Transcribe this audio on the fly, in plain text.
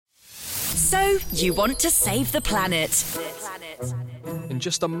So, you want to save the planet. In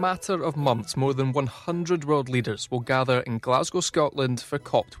just a matter of months, more than 100 world leaders will gather in Glasgow, Scotland for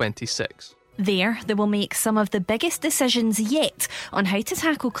COP26. There, they will make some of the biggest decisions yet on how to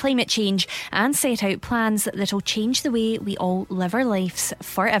tackle climate change and set out plans that'll change the way we all live our lives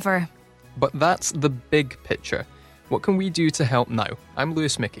forever. But that's the big picture. What can we do to help now? I'm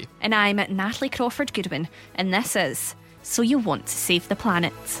Lewis Mickey. And I'm Natalie Crawford-Goodwin, and this is So You Want to Save the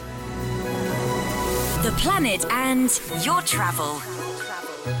Planet. The planet and your travel.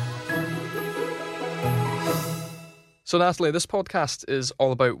 So Natalie, this podcast is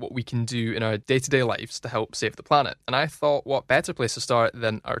all about what we can do in our day-to-day lives to help save the planet. And I thought, what better place to start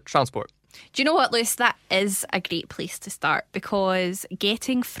than our transport? Do you know what, Lewis? That is a great place to start, because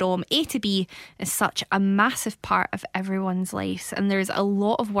getting from A to B is such a massive part of everyone's lives, and there's a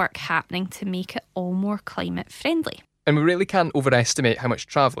lot of work happening to make it all more climate friendly. And we really can't overestimate how much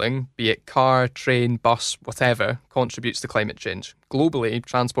travelling, be it car, train, bus, whatever, contributes to climate change. Globally,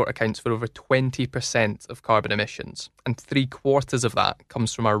 transport accounts for over 20% of carbon emissions, and 3/4 of that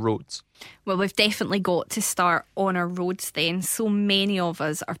comes from our roads. Well, we've definitely got to start on our roads then. So many of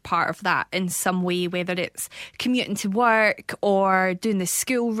us are part of that in some way, whether it's commuting to work or doing the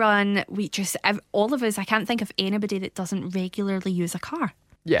school run. All of us, I can't think of anybody that doesn't regularly use a car.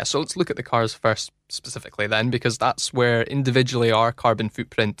 Yeah, so let's look at the cars first specifically then, because that's where individually our carbon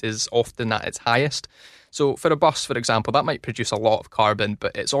footprint is often at its highest. So for a bus, for example, that might produce a lot of carbon,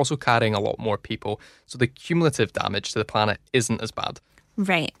 but it's also carrying a lot more people. So the cumulative damage to the planet isn't as bad.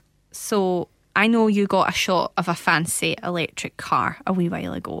 Right. So I know you got a shot of a fancy electric car a wee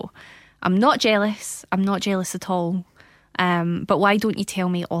while ago. I'm not jealous. I'm not jealous at all. But why don't you tell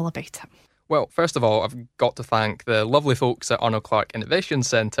me all about it? Well, first of all, I've got to thank the lovely folks at Arnold Clark Innovation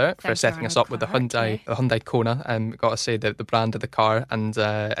Centre for setting us up with the Hyundai Kona. Got to say the brand of the car, and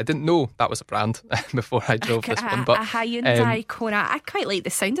I didn't know that was a brand before I drove this one. But a Hyundai Kona. I quite like the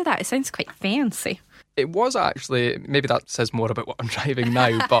sound of that. It sounds quite fancy. It was actually, maybe that says more about what I'm driving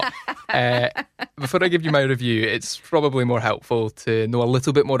now, but before I give you my review, it's probably more helpful to know a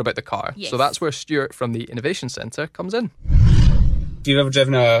little bit more about the car. Yes. So that's where Stuart from the Innovation Centre comes in. If you've ever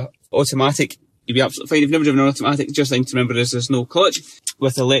driven a automatic, you'll be absolutely fine. If you've never driven an automatic, just thing to remember is there's no clutch.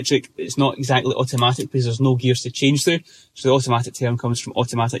 With electric, it's not exactly automatic because there's no gears to change through. So the automatic term comes from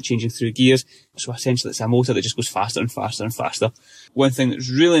automatic changing through gears. So essentially it's a motor that just goes faster and faster and faster. One thing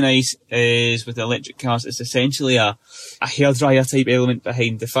that's really nice is with the electric cars, it's essentially a hairdryer type element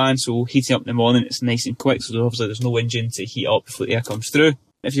behind the fan. So heating up in the morning, it's nice and quick. So obviously there's no engine to heat up before the air comes through.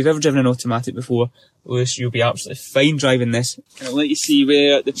 If you've ever driven an automatic before, Lewis, you'll be absolutely fine driving this. Can I let you see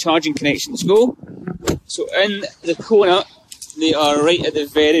where the charging connections go? So in the Kona, they are right at the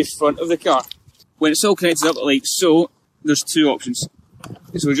very front of the car. When it's all connected up like so, there's two options.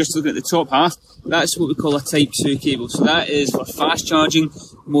 So we're just looking at the top half. That's what we call a Type 2 cable. So that is for fast charging.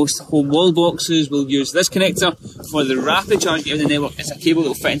 Most home wall boxes will use this connector. For the rapid charging of the network, it's a cable that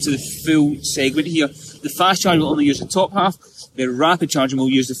will fit into the full segment here. The fast charging will only use the top half. The rapid charging will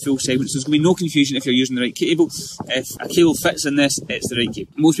use the full segment, so there's going to be no confusion if you're using the right cable. If a cable fits in this, it's the right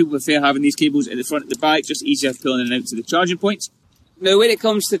cable. Most people prefer having these cables at the front and the back, just easier pulling in and out to the charging points. Now, when it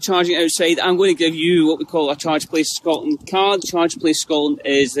comes to charging outside, I'm going to give you what we call a Charge Place Scotland card. Charge Place Scotland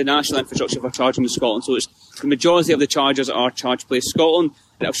is the national infrastructure for charging in Scotland, so it's the majority of the chargers are Charge Place Scotland,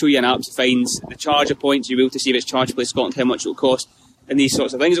 and it'll show you an app to find the charger points. You'll be able to see if it's Charge Place Scotland, how much it'll cost, and these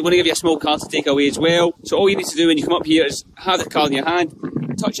sorts of things. I'm going to give you a small card to take away as well. So all you need to do when you come up here is have the card in your hand,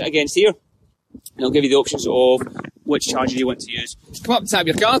 touch it against here, and it'll give you the options of which charger you want to use. Come up, tap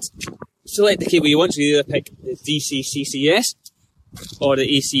your card, select the cable you want, so you either pick the DC CCS or the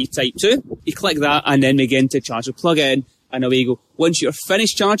AC Type 2. You click that and then begin to charge. So plug it in and away you go. Once you're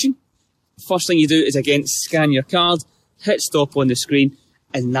finished charging, first thing you do is again scan your card, hit stop on the screen,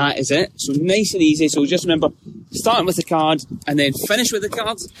 and that is it. So nice and easy. So just remember, starting with the card and then finish with the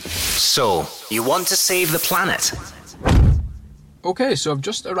card. So, you want to save the planet? Okay, so I've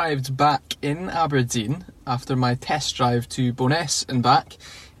just arrived back in Aberdeen after my test drive to Bo'ness and back.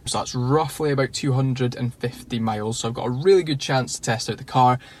 So that's roughly about 250 miles, so I've got a really good chance to test out the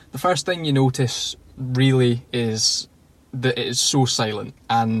car. The first thing you notice really is that it is so silent,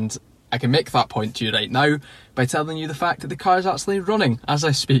 and I can make that point to you right now. By by telling you the fact that the car is actually running as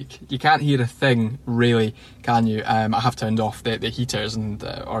I speak. You can't hear a thing, really, can you? I have turned off the heaters and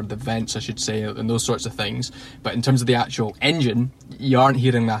or the vents, I should say, and those sorts of things. But in terms of the actual engine, you aren't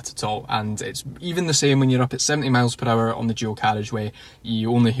hearing that at all. And it's even the same when you're up at 70 miles per hour on the dual carriageway.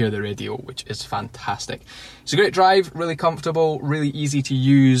 You only hear the radio, which is fantastic. It's a great drive, really comfortable, really easy to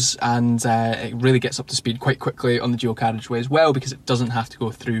use, and it really gets up to speed quite quickly on the dual carriageway as well, because it doesn't have to go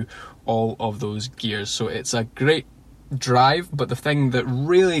through all of those gears. So it's a great drive, but the thing that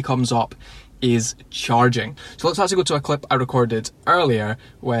really comes up is charging. So let's actually go to a clip I recorded earlier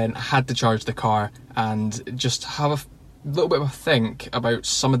when I had to charge the car and just have a little bit of a think about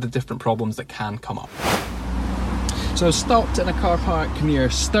some of the different problems that can come up. So I stopped in a car park near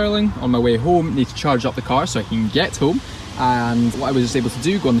Stirling on my way home. Need to charge up the car so I can get home. And what I was able to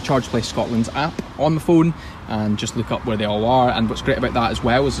do, go on the Charge Place Scotland app on the phone and just look up where they all are. And what's great about that as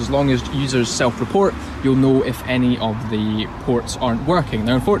well is as long as users self-report, you'll know if any of the ports aren't working.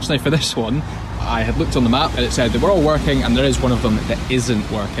 Now, unfortunately for this one, I had looked on the map and it said they were all working, and there is one of them that isn't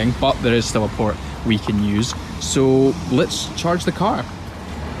working, but there is still a port we can use. So let's charge the car.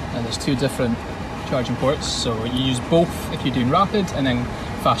 And there's two different charging ports, so you use both if you're doing rapid, and then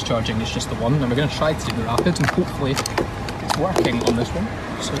fast charging is just the one. And we're going to try to do the rapid, and hopefully it's working on this one.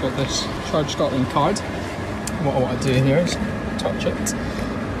 So I've got this Charge Scotland card. What I want to do here is touch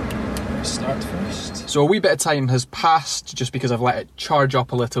it. Start first. So a wee bit of time has passed just because I've let it charge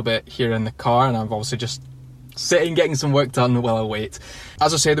up a little bit here in the car, and I've obviously just sitting getting some work done while I wait.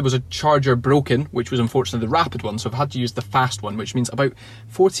 As I say, there was a charger broken, which was unfortunately the rapid one, so I've had to use the fast one, which means about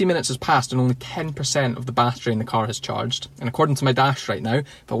 40 minutes has passed and only 10% of the battery in the car has charged. And according to my dash right now,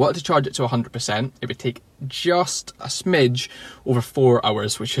 if I wanted to charge it to 100%, it would take just a smidge over 4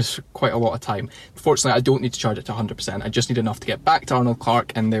 hours, which is quite a lot of time. Fortunately, I don't need to charge it to 100%. I just need enough to get back to Arnold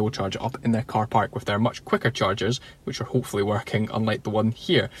Clark, and they will charge it up in their car park with their much quicker chargers, which are hopefully working, unlike the one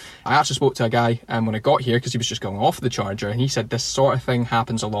here. I actually spoke to a guy when I got here, because he was just going off the charger, and he said this sort of thing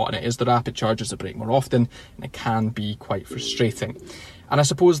happens a lot, and it is the rapid chargers that break more often, and it can be quite frustrating. And I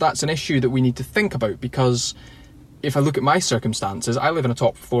suppose that's an issue that we need to think about, because if I look at my circumstances, I live in a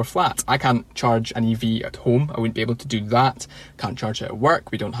top floor flat. I can't charge an EV at home. I wouldn't be able to do that. Can't charge it at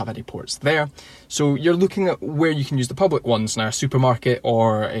work. We don't have any ports there. So you're looking at where you can use the public ones. Now, a supermarket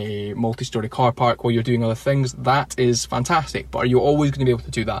or a multi-storey car park while you're doing other things, that is fantastic. But are you always going to be able to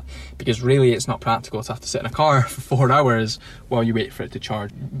do that? Because really, it's not practical to have to sit in a car for 4 hours while you wait for it to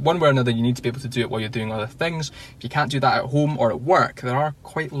charge. One way or another, you need to be able to do it while you're doing other things. If you can't do that at home or at work, there are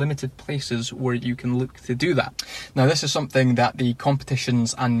quite limited places where you can look to do that. Now, this is something that the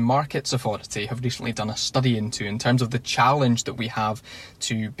Competitions and Markets Authority have recently done a study into in terms of the challenge that we have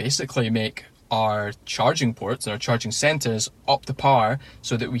to basically make our charging ports and our charging centres up to par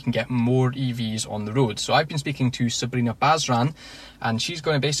so that we can get more EVs on the road. So I've been speaking to Sabrina Bazran, and she's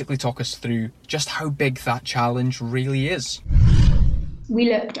going to basically talk us through just how big that challenge really is. We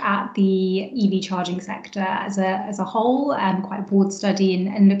looked at the EV charging sector as a whole, quite a broad study,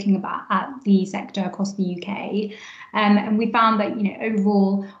 and looking at the sector across the UK. And we found that,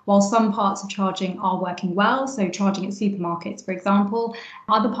 overall, while some parts of charging are working well, so charging at supermarkets, for example,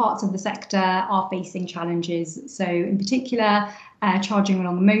 other parts of the sector are facing challenges. So in particular, charging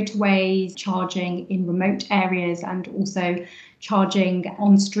along motorways, charging in remote areas, and also charging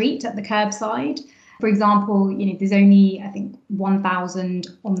on street at the curbside. For example, there's only, I think,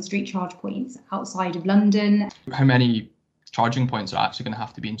 1,000 on-the-street charge points outside of London. How many charging points are actually going to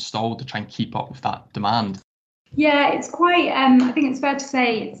have to be installed to try and keep up with that demand? Yeah, it's quite, I think it's fair to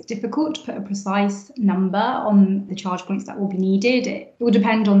say it's difficult to put a precise number on the charge points that will be needed. It will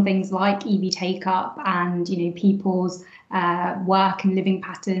depend on things like EV take-up and, people's work and living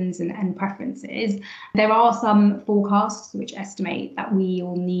patterns and preferences. There are some forecasts which estimate that we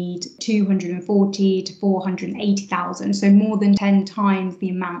will need 240 to 480,000, so more than 10 times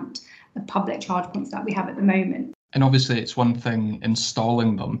the amount of public charge points that we have at the moment. And obviously it's one thing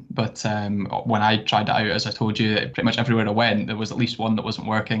installing them, but when I tried it out, as I told you, pretty much everywhere I went, there was at least one that wasn't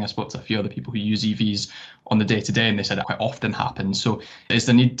working. I spoke to a few other people who use EVs on the day-to-day, and they said it quite often happens. So is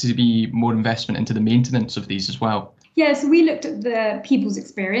there need to be more investment into the maintenance of these as well? Yeah, so we looked at the people's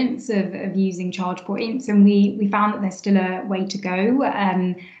experience of using charge points, and we found that there's still a way to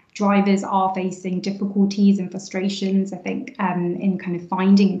go. Drivers are facing difficulties and frustrations, I think, in kind of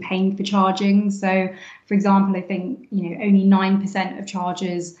finding and paying for charging. So, for example, I think, only 9% of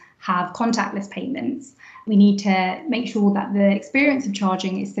chargers have contactless payments. We need to make sure that the experience of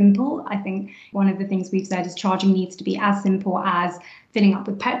charging is simple. I think one of the things we've said is charging needs to be as simple as filling up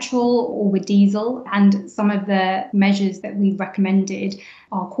with petrol or with diesel. And some of the measures that we've recommended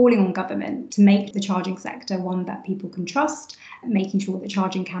are calling on government to make the charging sector one that people can trust, making sure that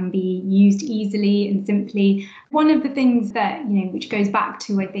charging can be used easily and simply. One of the things that, which goes back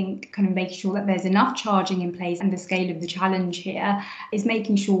to, I think, kind of making sure that there's enough charging in place, and the scale of the challenge here is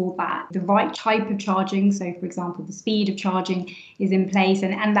making sure that the right type of charging, so for example, the speed of charging is in place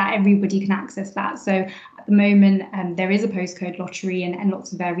and that everybody can access that. So at the moment, there is a postcode lottery and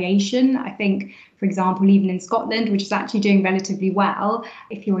lots of variation. I think, for example, even in Scotland, which is actually doing relatively well,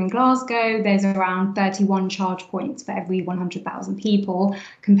 if you're in Glasgow, there's around 31 charge points for every 100,000 people,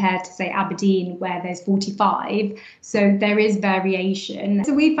 compared to, say, Aberdeen, where there's 45. So there is variation.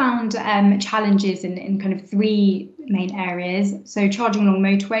 So we found challenges in kind of three main areas. So charging along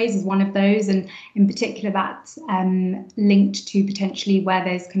motorways is one of those, and in particular that's linked to potentially where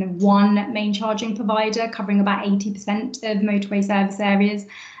there's kind of one main charging provider covering about 80% of motorway service areas.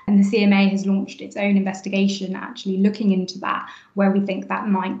 And the CMA has launched its own investigation actually looking into that, where we think that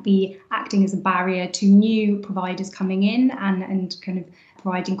might be acting as a barrier to new providers coming in and kind of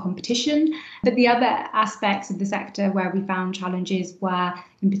providing competition. But the other aspects of the sector where we found challenges were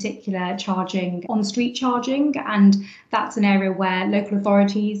in particular charging, on-street charging, and that's an area where local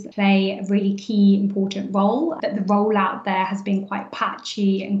authorities play a really key important role, but the rollout there has been quite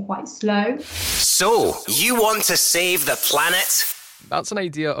patchy and quite slow. So, you want to save the planet? That's an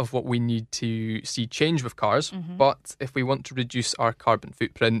idea of what we need to see change with cars, but if we want to reduce our carbon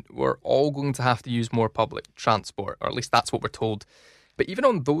footprint, we're all going to have to use more public transport, or at least that's what we're told. But even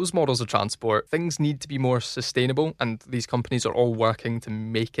on those models of transport, things need to be more sustainable, and these companies are all working to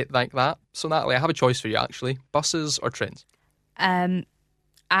make it like that. So Natalie, I have a choice for you actually. Buses or trains? I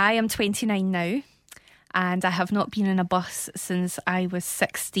am 29 now, and I have not been in a bus since I was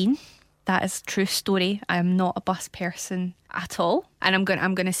 16. That is a true story. I am not a bus person at all. And I'm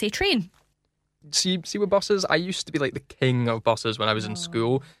going to say train. See with buses, I used to be like the king of buses when I was in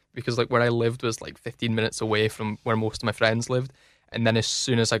school, because like where I lived was like 15 minutes away from where most of my friends lived. And then as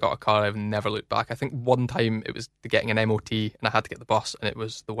soon as I got a car, I've never looked back. I think one time it was getting an MOT and I had to get the bus, and it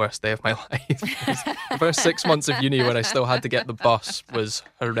was the worst day of my life. The first 6 months of uni where I still had to get the bus was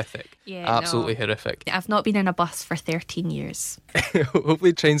horrific. Absolutely horrific. I've not been in a bus for 13 years.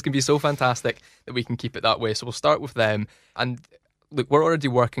 Hopefully trains can be so fantastic that we can keep it that way. So we'll start with them. And look, we're already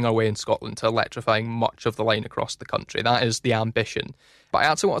working our way in Scotland to electrifying much of the line across the country. That is the ambition. But I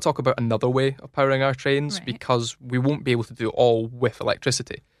actually want to talk about another way of powering our trains, because we won't be able to do it all with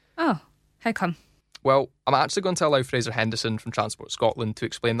electricity. Oh, how come? Well, I'm actually going to allow Fraser Henderson from Transport Scotland to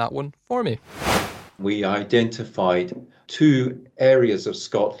explain that one for me. We identified 2 areas of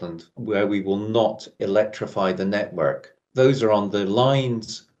Scotland where we will not electrify the network. Those are on the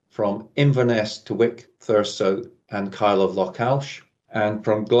lines from Inverness to Wick, Thurso and Kyle of Lochalsh, and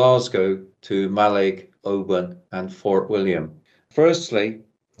from Glasgow to Mallaig, Oban and Fort William. Firstly,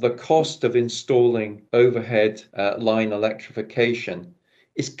 the cost of installing overhead line electrification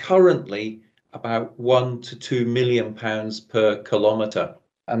is currently about £1 to £2 million per kilometre.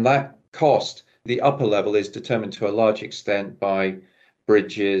 And that cost, the upper level, is determined to a large extent by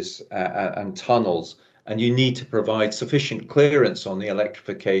bridges and tunnels. And you need to provide sufficient clearance on the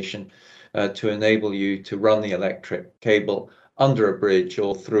electrification to enable you to run the electric cable under a bridge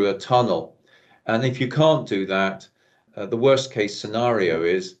or through a tunnel. And if you can't do that, the worst case scenario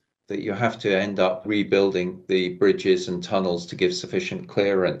is that you have to end up rebuilding the bridges and tunnels to give sufficient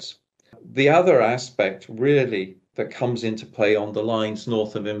clearance. The other aspect really that comes into play on the lines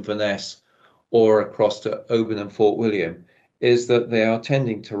north of Inverness or across to Oban and Fort William is that they are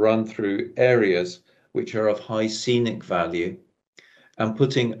tending to run through areas which are of high scenic value, and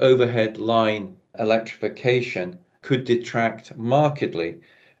putting overhead line electrification could detract markedly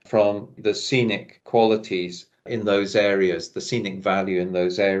from the scenic qualities in those areas, the scenic value in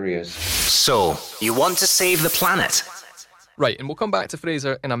those areas. So, you want to save the planet? Right, and we'll come back to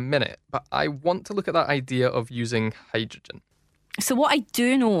Fraser in a minute, but I want to look at that idea of using hydrogen. So what I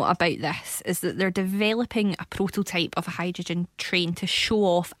do know about this is that they're developing a prototype of a hydrogen train to show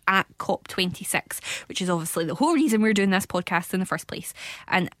off at COP26, which is obviously the whole reason we're doing this podcast in the first place.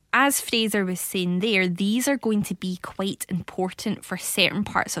 And as Fraser was saying there, these are going to be quite important for certain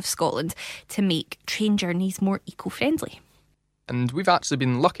parts of Scotland to make train journeys more eco-friendly. And we've actually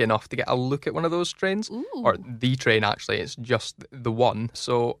been lucky enough to get a look at one of those trains. Ooh. Or the train, actually. It's just the one.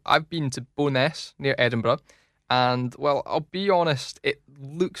 So I've been to Bo'ness near Edinburgh. And, well, I'll be honest, it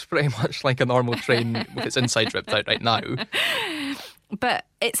looks pretty much like a normal train with its inside ripped out right now. But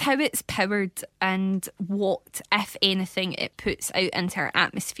it's how it's powered and what, if anything, it puts out into our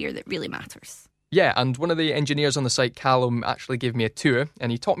atmosphere that really matters. Yeah, and one of the engineers on the site, Callum, actually gave me a tour, and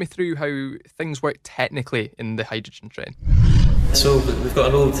he taught me through how things work technically in the hydrogen train. So we've got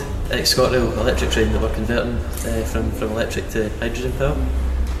an old ScotRail electric train that we're converting from electric to hydrogen power.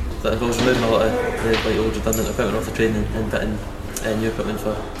 That involves removing a lot of the old redundant equipment off the train and putting new equipment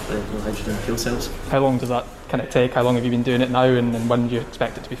for hydrogen fuel cells. How long does that kind of take? How long have you been doing it now, and when do you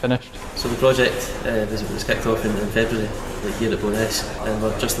expect it to be finished? So the project was kicked off in February, here at Bo'ness, and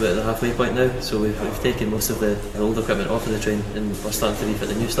we're just about at the halfway point now. So we've taken most of the old equipment off of the train, and we're starting to refit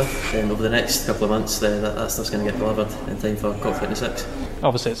the new stuff. And over the next couple of months, that stuff's going to get delivered in time for COP26.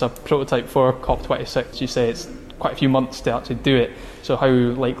 Obviously, it's a prototype for COP26. You say it's quite a few months to actually do it. So how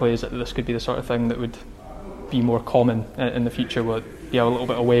likely is it that this could be the sort of thing that would be more common in the future? Will it be a little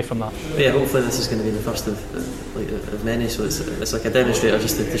bit away from that? But yeah, hopefully this is going to be the first of many. So it's like a demonstrator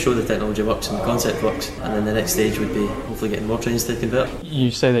just to show the technology works and the concept works, and then the next stage would be hopefully getting more trains to convert.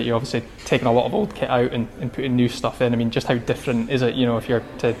 You say that you're obviously taking a lot of old kit out and putting new stuff in. I mean, just how different is it? You know, if you're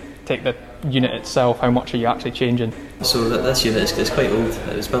to take the unit itself, how much are you actually changing? So this unit is quite old.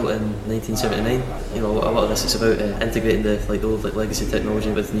 It was built in 1979. You know, a lot of this is about integrating the old legacy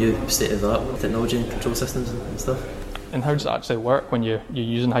technology with new state-of-the-art technology and control systems and stuff. And how does it actually work when you're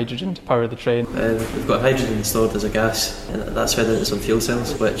using hydrogen to power the train? We've got hydrogen stored as a gas, and that's fed into some fuel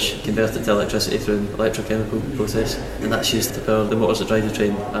cells which convert it to electricity through an electrochemical process, and that's used to power the motors that drive the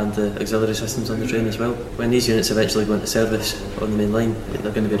train and the auxiliary systems on the train as well. When these units eventually go into service on the main line,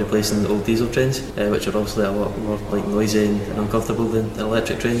 they're going to be replacing the old diesel trains, which are obviously a lot more noisy and uncomfortable than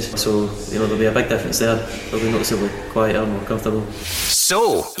electric trains. So there'll be a big difference there. They'll be noticeably quieter, more comfortable.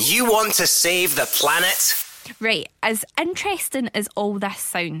 So, you want to save the planet? Right, as interesting as all this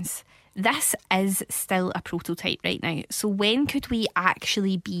sounds, this is still a prototype right now. So when could we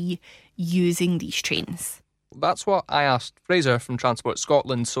actually be using these trains? That's what I asked Fraser from Transport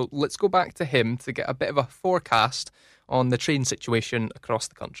Scotland, so let's go back to him to get a bit of a forecast on the train situation across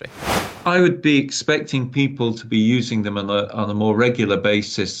the country. I would be expecting people to be using them on a more regular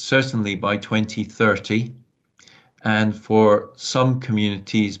basis, certainly by 2030. And for some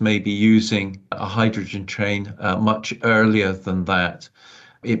communities, maybe using a hydrogen train much earlier than that.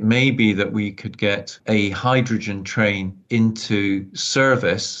 It may be that we could get a hydrogen train into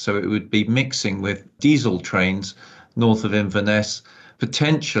service, so it would be mixing with diesel trains north of Inverness,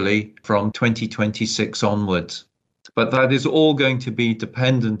 potentially from 2026 onwards. But that is all going to be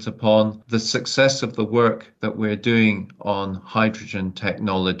dependent upon the success of the work that we're doing on hydrogen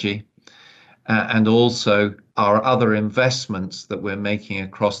technology, and also our other investments that we're making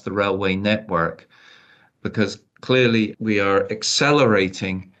across the railway network, because clearly we are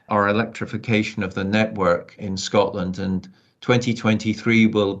accelerating our electrification of the network in Scotland, and 2023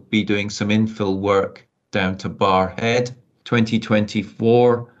 will be doing some infill work down to Barrhead.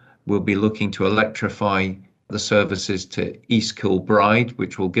 2024 we'll be looking to electrify the services to East Kilbride,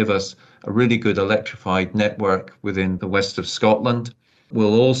 which will give us a really good electrified network within the west of Scotland.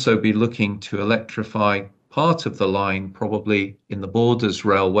 We'll also be looking to electrify part of the line, probably in the Borders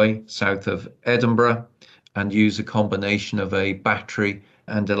Railway, south of Edinburgh, and use a combination of a battery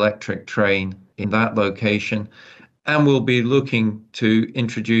and electric train in that location. And we'll be looking to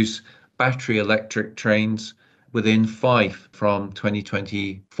introduce battery electric trains within Fife from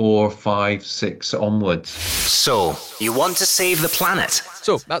 2024, 5, 6 onwards. So, you want to save the planet?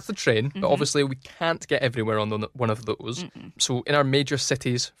 So, that's the train, but obviously we can't get everywhere on one of those. So, in our major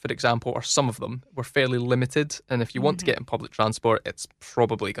cities, for example, or some of them, we're fairly limited. And if you want to get in public transport, it's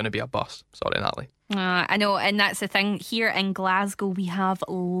probably going to be a bus. Sorry, Natalie. I know, and that's the thing. Here in Glasgow, we have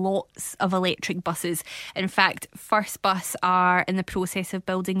lots of electric buses. In fact, First Bus are in the process of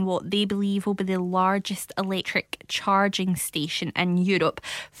building what they believe will be the largest electric charging station in Europe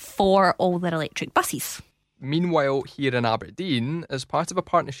for all their electric buses. Meanwhile, here in Aberdeen, as part of a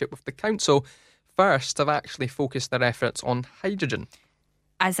partnership with the council, First have actually focused their efforts on hydrogen.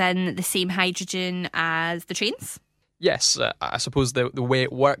 As in the same hydrogen as the trains? Yes, I suppose the way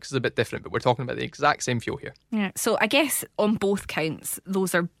it works is a bit different, but we're talking about the exact same fuel here. Yeah, so I guess on both counts,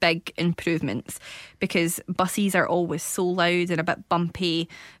 those are big improvements, because buses are always so loud and a bit bumpy,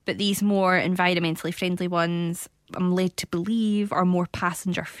 but these more environmentally friendly ones, I'm led to believe, are more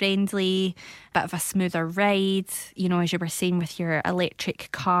passenger friendly, a bit of a smoother ride. You know, as you were saying with your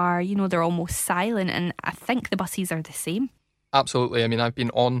electric car, you know, they're almost silent, and I think the buses are the same. Absolutely. I mean, I've been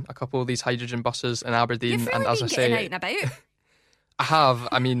on a couple of these hydrogen buses in Aberdeen, You've really and as been I getting say, out and about. I have.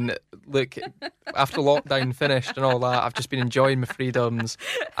 I mean, look, after lockdown finished and all that, I've just been enjoying my freedoms.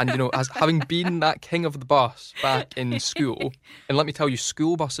 And, you know, as having been that king of the bus back in school, and let me tell you,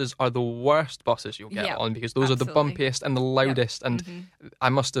 school buses are the worst buses you'll get on, because those are the bumpiest and the loudest. And I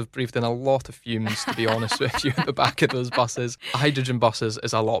must have breathed in a lot of fumes, to be honest with you, at the back of those buses. Hydrogen buses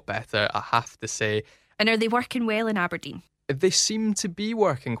is a lot better, I have to say. And are they working well in Aberdeen? They seem to be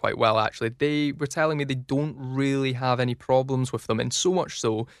working quite well, actually. They were telling me they don't really have any problems with them, and so much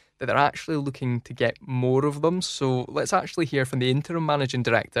so that they're actually looking to get more of them. So let's actually hear from the interim managing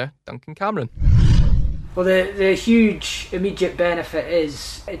director, Duncan Cameron. Well, the huge immediate benefit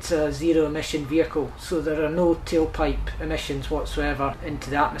is it's a zero emission vehicle, so there are no tailpipe emissions whatsoever into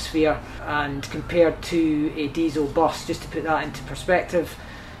the atmosphere, and compared to a diesel bus, just to put that into perspective,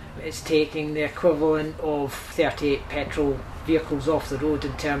 it's taking the equivalent of 38 petrol vehicles off the road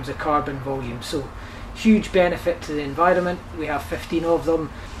in terms of carbon volume. So huge benefit to the environment. We have 15 of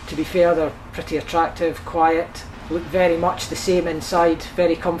them. To be fair, they're pretty attractive, quiet, look very much the same inside,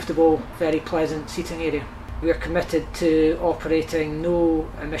 very comfortable, very pleasant seating area. We're committed to operating no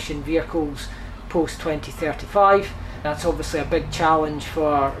emission vehicles post 2035. That's obviously a big challenge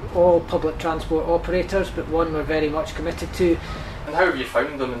for all public transport operators, but one we're very much committed to. And how have you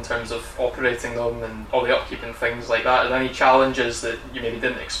found them in terms of operating them and all the upkeep and things like that? Are there any challenges that you maybe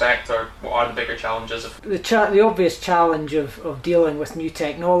didn't expect, or what are the bigger challenges? The obvious challenge of dealing with new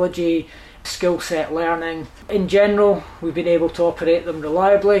technology, skill set learning. In general, we've been able to operate them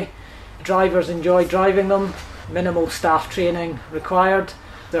reliably. Drivers enjoy driving them, minimal staff training required.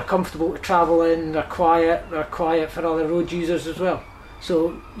 They're comfortable to travel in, they're quiet for other road users as well.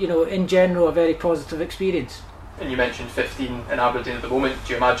 So, you know, in general, a very positive experience. And you mentioned 15 in Aberdeen at the moment.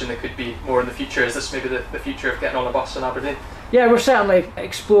 Do you imagine there could be more in the future? Is this maybe the future of getting on a bus in Aberdeen? Yeah, we're certainly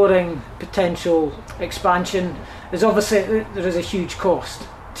exploring potential expansion. There is a huge cost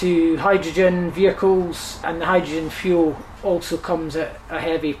to hydrogen vehicles, and the hydrogen fuel also comes at a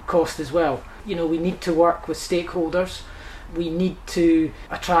heavy cost as well. You know, we need to work with stakeholders. We need to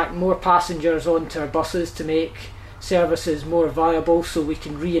attract more passengers onto our buses to make services more viable, so we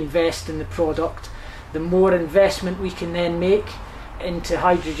can reinvest in the product. The more investment we can then make into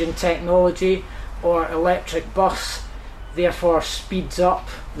hydrogen technology or electric bus, therefore speeds up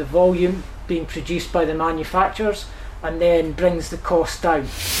the volume being produced by the manufacturers and then brings the cost down.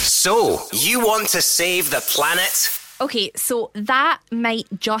 So, you want to save the planet? Okay, so that might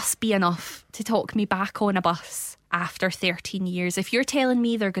just be enough to talk me back on a bus after 13 years. If you're telling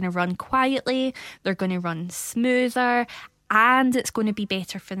me they're going to run quietly, they're going to run smoother, and it's going to be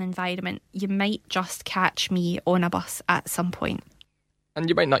better for the environment, you might just catch me on a bus at some point. And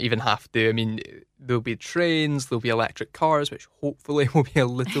you might not even have to. I mean, there'll be trains, there'll be electric cars, which hopefully will be a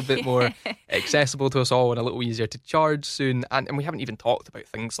little bit more accessible to us all and a little easier to charge soon. And we haven't even talked about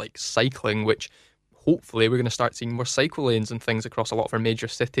things like cycling, which hopefully we're going to start seeing more cycle lanes and things across a lot of our major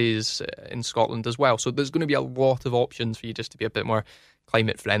cities in Scotland as well. So there's going to be a lot of options for you just to be a bit more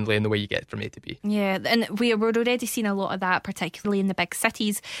climate friendly in the way you get from A to B. Yeah, and we're already seeing a lot of that, particularly in the big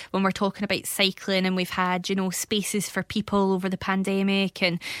cities when we're talking about cycling, and we've had, you know, spaces for people over the pandemic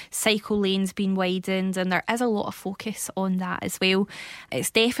and cycle lanes being widened, and there is a lot of focus on that as well.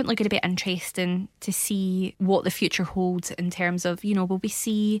 It's definitely going to be interesting to see what the future holds in terms of, you know, will we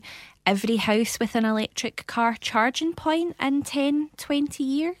see every house with an electric car charging point in 10, 20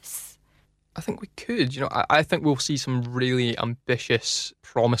 years? I think we could. You know, I think we'll see some really ambitious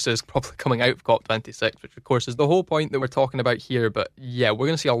promises probably coming out of COP26, which of course is the whole point that we're talking about here. But yeah, we're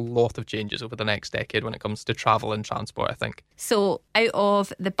going to see a lot of changes over the next decade when it comes to travel and transport, I think. So out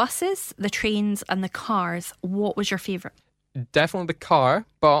of the buses, the trains and the cars, what was your favourite? Definitely the car,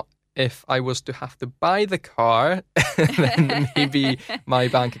 but if I was to have to buy the car, then maybe my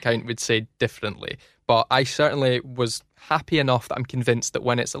bank account would say differently. But I certainly was happy enough that I'm convinced that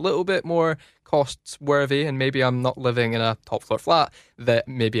when it's a little bit more cost worthy and maybe I'm not living in a top floor flat, that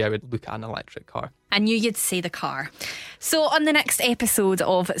maybe I would look at an electric car. I knew you'd say the car. So on the next episode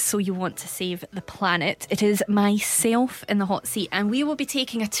of So You Want to Save the Planet, it is myself in the hot seat, and we will be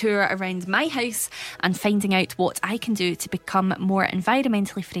taking a tour around my house and finding out what I can do to become more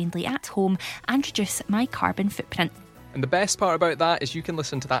environmentally friendly at home and reduce my carbon footprint. And the best part about that is you can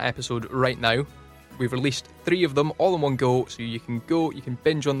listen to that episode right now. We've released 3 of them all in one go, so you can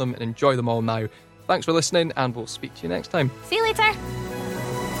binge on them and enjoy them all now. Thanks for listening, and we'll speak to you next time. See you later.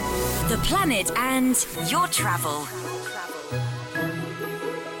 The planet and your travel.